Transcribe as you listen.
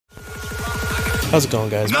How's it going,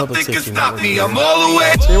 guys? Public Nothing can Safety stop Network me, here. I'm all the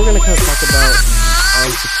way. Today we're going to kind of talk about the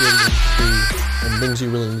armed security industry and things you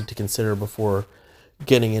really need to consider before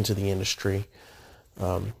getting into the industry.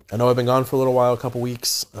 I know I've been gone for a little while, a couple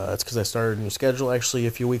weeks. It's because I started a new schedule actually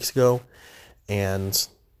a few weeks ago, and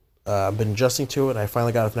I've been adjusting to it. I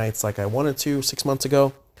finally got off nights like I wanted to 6 months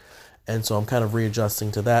ago, and so I'm kind of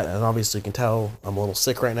readjusting to that. And obviously you can tell I'm a little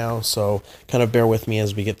sick right now, so kind of bear with me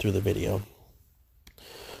as we get through the video.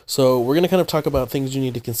 So we're going to kind of talk about things you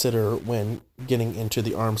need to consider when getting into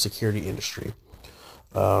the armed security industry.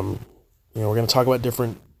 We're going to talk about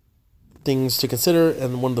different things to consider,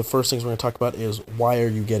 and one of the first things we're going to talk about is why are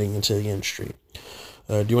you getting into the industry?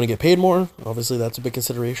 Do you want to get paid more? Obviously, that's a big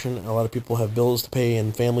consideration. A lot of people have bills to pay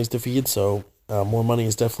and families to feed, so more money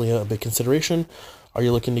is definitely a big consideration. Are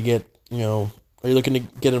you looking to get,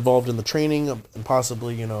 involved in the training and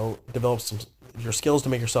possibly, develop your skills to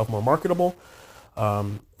make yourself more marketable?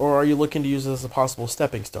 Or are you looking to use this as a possible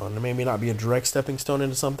stepping stone? It may not be a direct stepping stone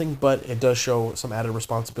into something, but it does show some added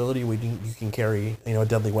responsibility when you can carry, a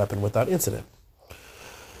deadly weapon without incident.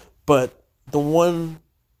 But the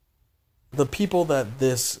people that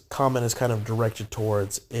this comment is kind of directed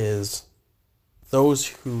towards is those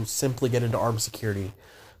who simply get into armed security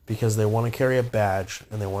because they want to carry a badge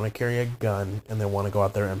and they want to carry a gun and they want to go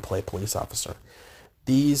out there and play police officer.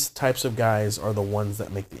 These types of guys are the ones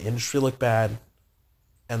that make the industry look bad,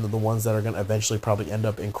 and they're the ones that are going to eventually probably end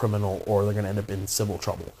up in criminal, or they're going to end up in civil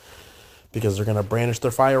trouble because they're going to brandish their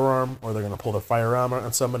firearm, or they're going to pull their firearm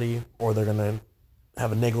on somebody, or they're going to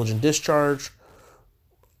have a negligent discharge,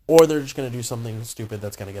 or they're just going to do something stupid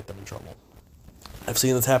that's going to get them in trouble. I've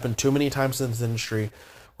seen this happen too many times in this industry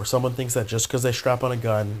where someone thinks that just because they strap on a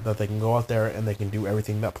gun that they can go out there and they can do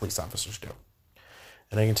everything that police officers do.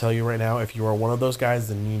 And I can tell you right now, if you are one of those guys,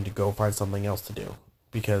 then you need to go find something else to do,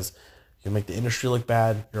 because you make the industry look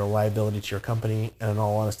bad, you're a liability to your company, and in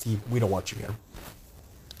all honesty, we don't want you here.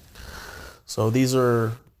 So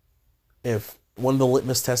if one of the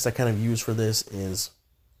litmus tests I kind of use for this is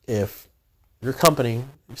if your company,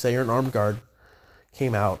 say you're an armed guard,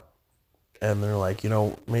 came out and they're like,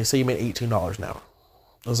 say you made $18 an hour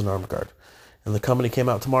as an armed guard, and the company came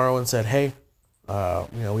out tomorrow and said, hey,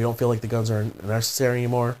 we don't feel like the guns are necessary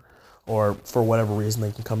anymore, or for whatever reason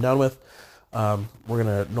they can come down with, we're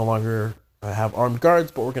going to no longer have armed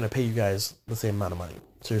guards, but we're going to pay you guys the same amount of money.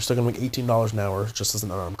 So you're still going to make $18 an hour just as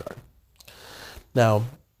an unarmed guard. Now,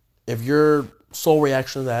 if your sole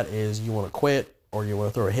reaction to that is you want to quit or you want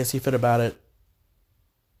to throw a hissy fit about it,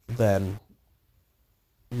 then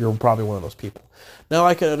you're probably one of those people. Now,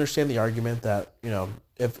 I can understand the argument that,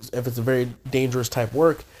 if it's a very dangerous type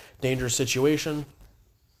work, dangerous situation,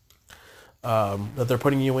 that they're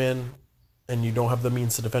putting you in, and you don't have the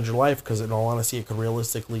means to defend your life, because in all honesty it could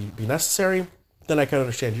realistically be necessary, then I can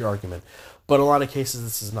understand your argument. But in a lot of cases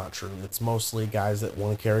this is not true. It's mostly guys that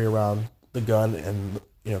want to carry around the gun and,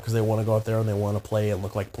 because they want to go out there and they want to play and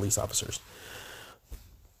look like police officers.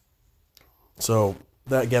 So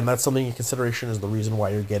that's something in consideration is the reason why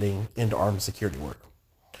you're getting into armed security work.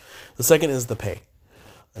 The second is the pay.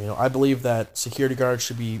 I believe that security guards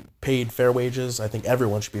should be paid fair wages. I think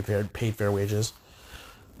everyone should be paid fair wages.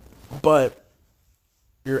 But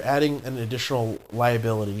you're adding an additional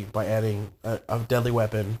liability by adding a deadly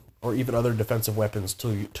weapon or even other defensive weapons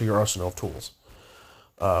to your arsenal of tools.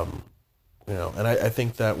 And I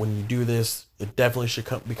think that when you do this, it definitely should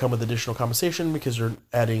become with additional compensation, because you're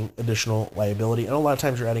adding additional liability, and a lot of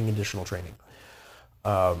times you're adding additional training.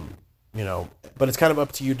 But it's kind of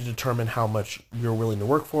up to you to determine how much you're willing to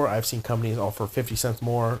work for. I've seen companies offer 50 cents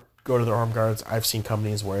more, go to their armed guards. I've seen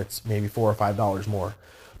companies where it's maybe $4 or $5 more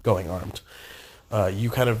going armed. You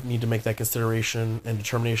kind of need to make that consideration and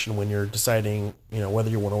determination when you're deciding, whether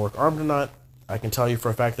you want to work armed or not. I can tell you for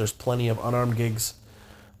a fact there's plenty of unarmed gigs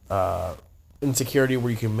in security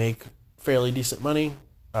where you can make fairly decent money,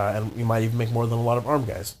 and you might even make more than a lot of armed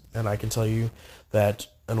guys. And I can tell you that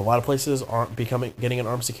in a lot of places, getting an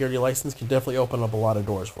armed security license can definitely open up a lot of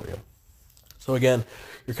doors for you. So again,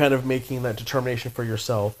 you're kind of making that determination for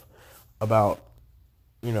yourself about,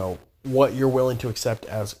 what you're willing to accept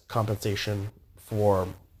as compensation for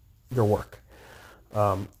your work.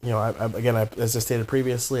 As I stated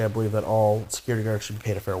previously, I believe that all security guards should be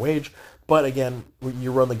paid a fair wage. But again,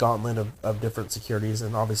 you run the gauntlet of different securities,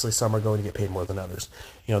 and obviously some are going to get paid more than others.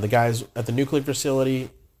 The guys at the nuclear facility,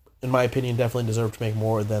 in my opinion, definitely deserve to make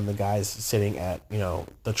more than the guys sitting at,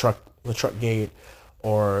 the truck gate,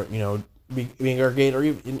 or, being our gate, or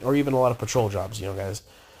even a lot of patrol jobs, guys.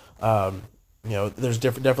 There's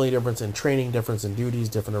definitely a difference in training, difference in duties,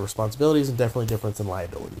 different responsibilities, and definitely difference in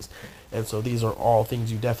liabilities. And so these are all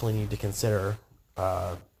things you definitely need to consider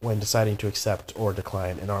when deciding to accept or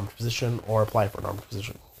decline an armed position or apply for an armed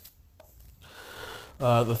position.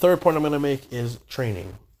 The third point I'm going to make is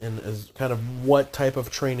training, and is kind of what type of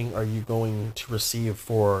training are you going to receive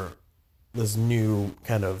for this new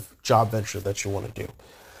kind of job venture that you want to do.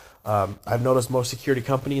 I've noticed most security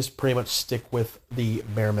companies pretty much stick with the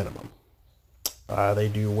bare minimum. They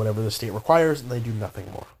do whatever the state requires, and they do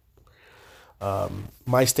nothing more.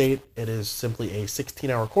 My state, it is simply a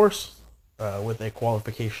 16-hour course with a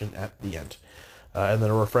qualification at the end. And then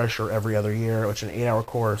a refresher every other year, which is an 8-hour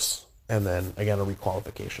course, and then, again, a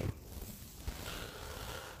requalification.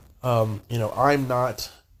 I'm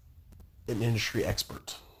not an industry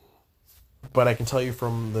expert, but I can tell you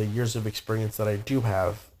from the years of experience that I do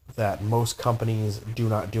have that most companies do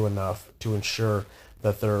not do enough to ensure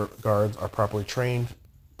that their guards are properly trained,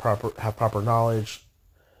 have proper knowledge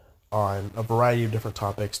on a variety of different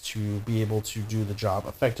topics to be able to do the job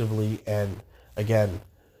effectively and, again,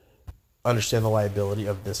 understand the liability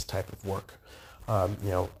of this type of work.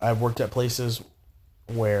 I've worked at places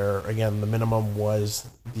where, again, the minimum was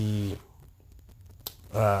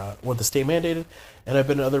what the state mandated, and I've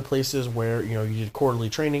been in other places where, you did quarterly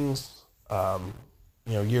trainings,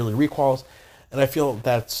 yearly requals, and I feel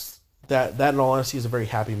that in all honesty is a very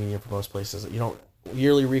happy medium for most places.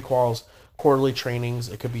 Yearly requals, quarterly trainings,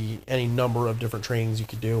 it could be any number of different trainings you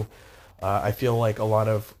could do. I feel like a lot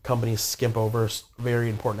of companies skimp over very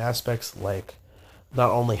important aspects, like not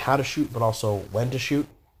only how to shoot, but also when to shoot.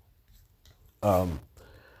 That's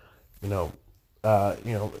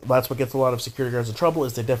what gets a lot of security guards in trouble,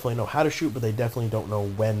 is they definitely know how to shoot, but they definitely don't know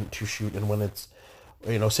when to shoot, and when it's,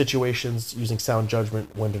 situations, using sound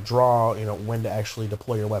judgment, when to draw, when to actually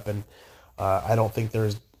deploy your weapon. I don't think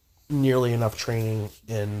there's nearly enough training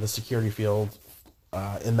in the security field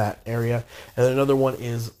in that area. And then another one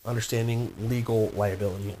is understanding legal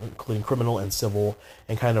liability, including criminal and civil,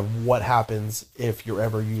 and kind of what happens if you're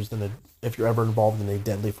ever involved in a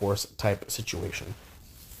deadly force type situation.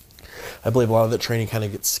 I believe a lot of that training kind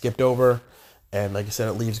of gets skipped over, and like I said,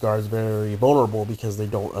 it leaves guards very vulnerable because they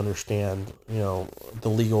don't understand, the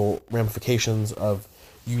legal ramifications of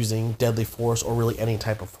using deadly force or really any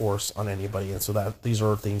type of force on anybody. And so that these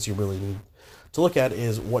are things you really need to look at,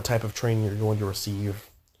 is what type of training you're going to receive,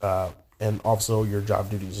 and also your job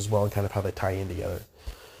duties as well, and kind of how they tie in together.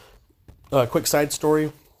 Quick side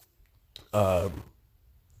story.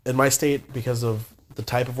 In my state, because of the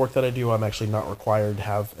type of work that I do, I'm actually not required to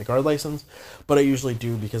have a guard license, but I usually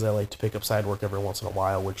do because I like to pick up side work every once in a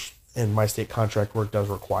while, which in my state contract work does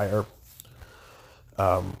require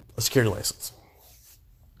a security license.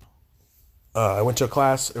 I went to a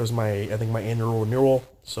class. It was my annual renewal,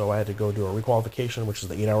 so I had to go do a requalification, which is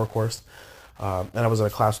the 8-hour course, and I was in a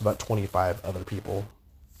class with about 25 other people.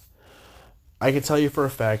 I can tell you for a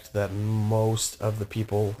fact that most of the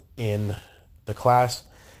people in the class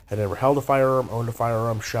had never held a firearm, owned a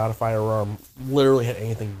firearm, shot a firearm, literally had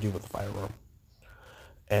anything to do with a firearm.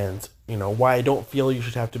 And, why I don't feel you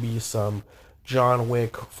should have to be some John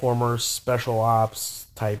Wick, former special ops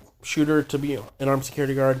type shooter to be an armed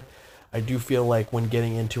security guard. I do feel like when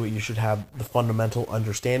getting into it, you should have the fundamental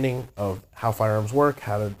understanding of how firearms work,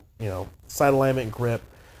 how to, sight alignment, grip,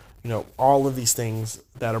 all of these things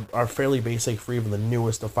that are fairly basic for even the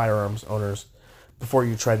newest of firearms owners before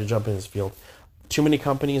you try to jump in this field. Too many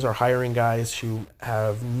companies are hiring guys who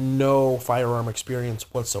have no firearm experience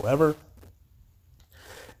whatsoever,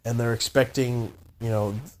 and they're expecting,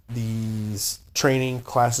 these training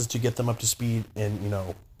classes to get them up to speed in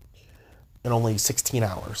only 16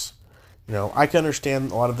 hours. I can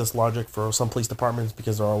understand a lot of this logic for some police departments,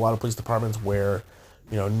 because there are a lot of police departments where,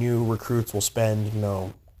 new recruits will spend,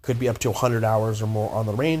 could be up to 100 hours or more on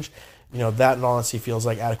the range. That in honesty feels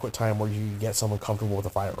like adequate time where you get someone comfortable with a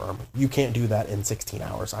firearm. You can't do that in 16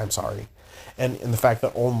 hours. I'm sorry. And the fact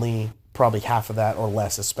that only probably half of that or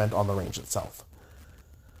less is spent on the range itself.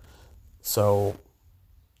 So,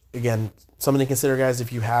 again, something to consider, guys,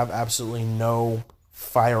 if you have absolutely no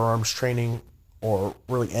firearms training or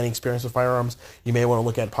really any experience with firearms, you may want to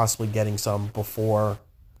look at possibly getting some before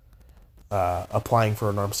applying for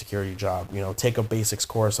an armed security job. Take a basics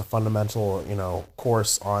course, a fundamental,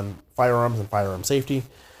 course on firearms and firearm safety,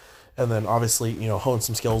 and then obviously, hone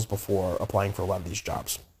some skills before applying for a lot of these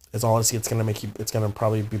jobs. It's honestly, it's going to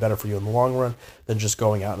probably be better for you in the long run than just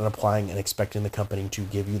going out and applying and expecting the company to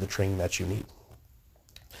give you the training that you need.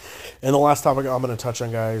 And the last topic I'm going to touch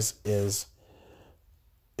on, guys, is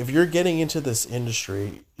if you're getting into this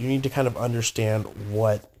industry, you need to kind of understand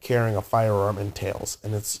what carrying a firearm entails.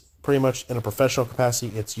 And it's pretty much in a professional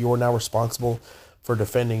capacity, you're now responsible for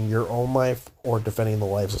defending your own life or defending the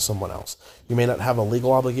lives of someone else. You may not have a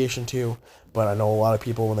legal obligation to, but I know a lot of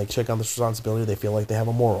people, when they take on this responsibility, they feel like they have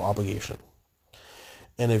a moral obligation.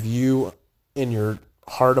 And if you, in your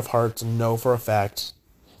heart of hearts, know for a fact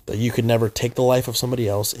that you could never take the life of somebody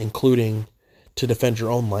else, including to defend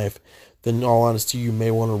your own life, then in all honesty, you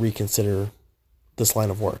may want to reconsider this line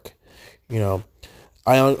of work. You know,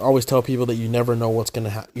 I always tell people that you never know what's going to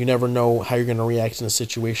happen. You never know how you're going to react in a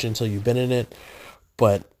situation until you've been in it.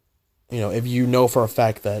 But, you know, if you know for a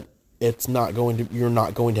fact that you're not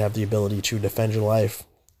going to have the ability to defend your life,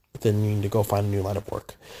 then you need to go find a new line of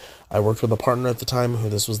work. I worked with a partner at the time who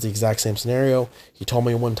this was the exact same scenario. He told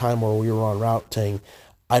me one time where we were en route saying,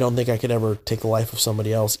 I don't think I could ever take the life of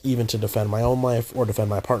somebody else, even to defend my own life or defend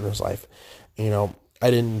my partner's life. You know, I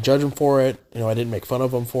didn't judge him for it. You know, I didn't make fun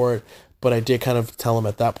of him for it, but I did kind of tell him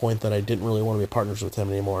at that point that I didn't really want to be partners with him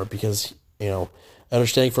anymore because, you know,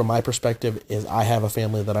 understanding from my perspective is I have a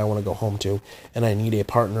family that I want to go home to, and I need a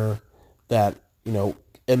partner that, you know,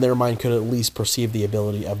 in their mind could at least perceive the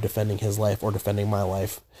ability of defending his life or defending my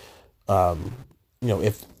life. You know,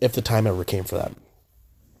 if the time ever came for that.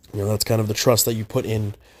 You know, that's kind of the trust that you put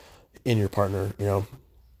in your partner, you know.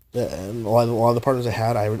 And a lot of the partners I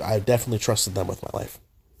had, I definitely trusted them with my life.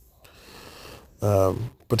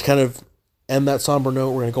 But to kind of end that somber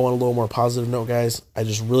note, we're going to go on a little more positive note, guys. I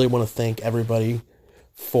just really want to thank everybody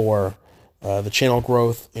for the channel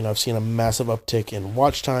growth. You know, I've seen a massive uptick in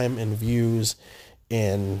watch time and views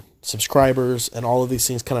and subscribers, and all of these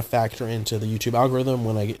things kind of factor into the YouTube algorithm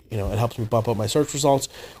when I get, you know, it helps me bump up my search results,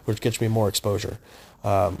 which gets me more exposure.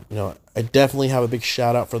 You know, I definitely have a big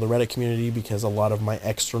shout out for the Reddit community because a lot of my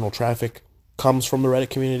external traffic comes from the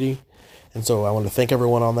Reddit community. And so I want to thank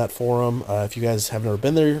everyone on that forum. If you guys have never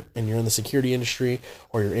been there and you're in the security industry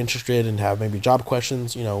or you're interested and have maybe job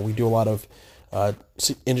questions, you know, we do a lot of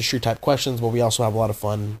industry type questions, but we also have a lot of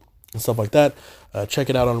fun and stuff like that. Check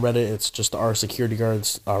it out on Reddit. It's just our security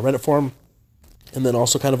guards Reddit forum. And then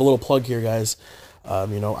also kind of a little plug here, guys.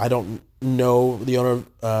 You know, I don't know the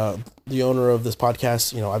owner of this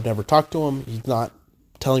podcast. You know, I've never talked to him. He's not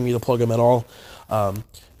telling me to plug him at all.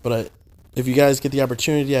 But if you guys get the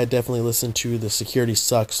opportunity, I definitely listen to the Security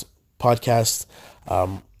Sucks podcast.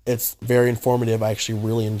 It's very informative. I actually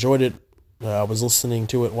really enjoyed it. I was listening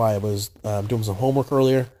to it while I was doing some homework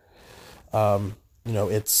earlier. You know,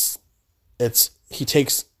 he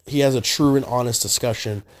has a true and honest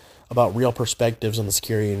discussion about real perspectives in the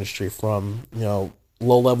security industry from, you know,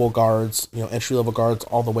 low-level guards, you know, entry-level guards,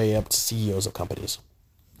 all the way up to CEOs of companies.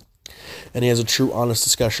 And he has a true, honest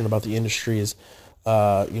discussion about the industry's,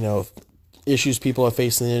 you know, issues people have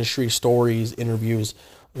faced in the industry, stories, interviews,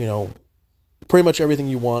 you know, pretty much everything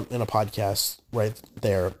you want in a podcast right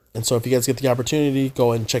there. And so if you guys get the opportunity,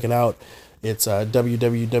 go and check it out. It's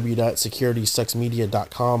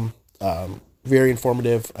www.securitysucksmedia.com. Very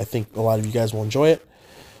informative. I think a lot of you guys will enjoy it.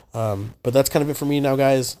 But that's kind of it for me now,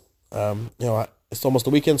 guys. You know, it's almost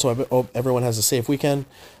the weekend, so I hope everyone has a safe weekend.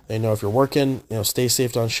 You know, if you're working, you know, stay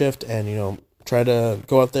safe on shift and, you know, try to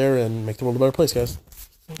go out there and make the world a better place, guys.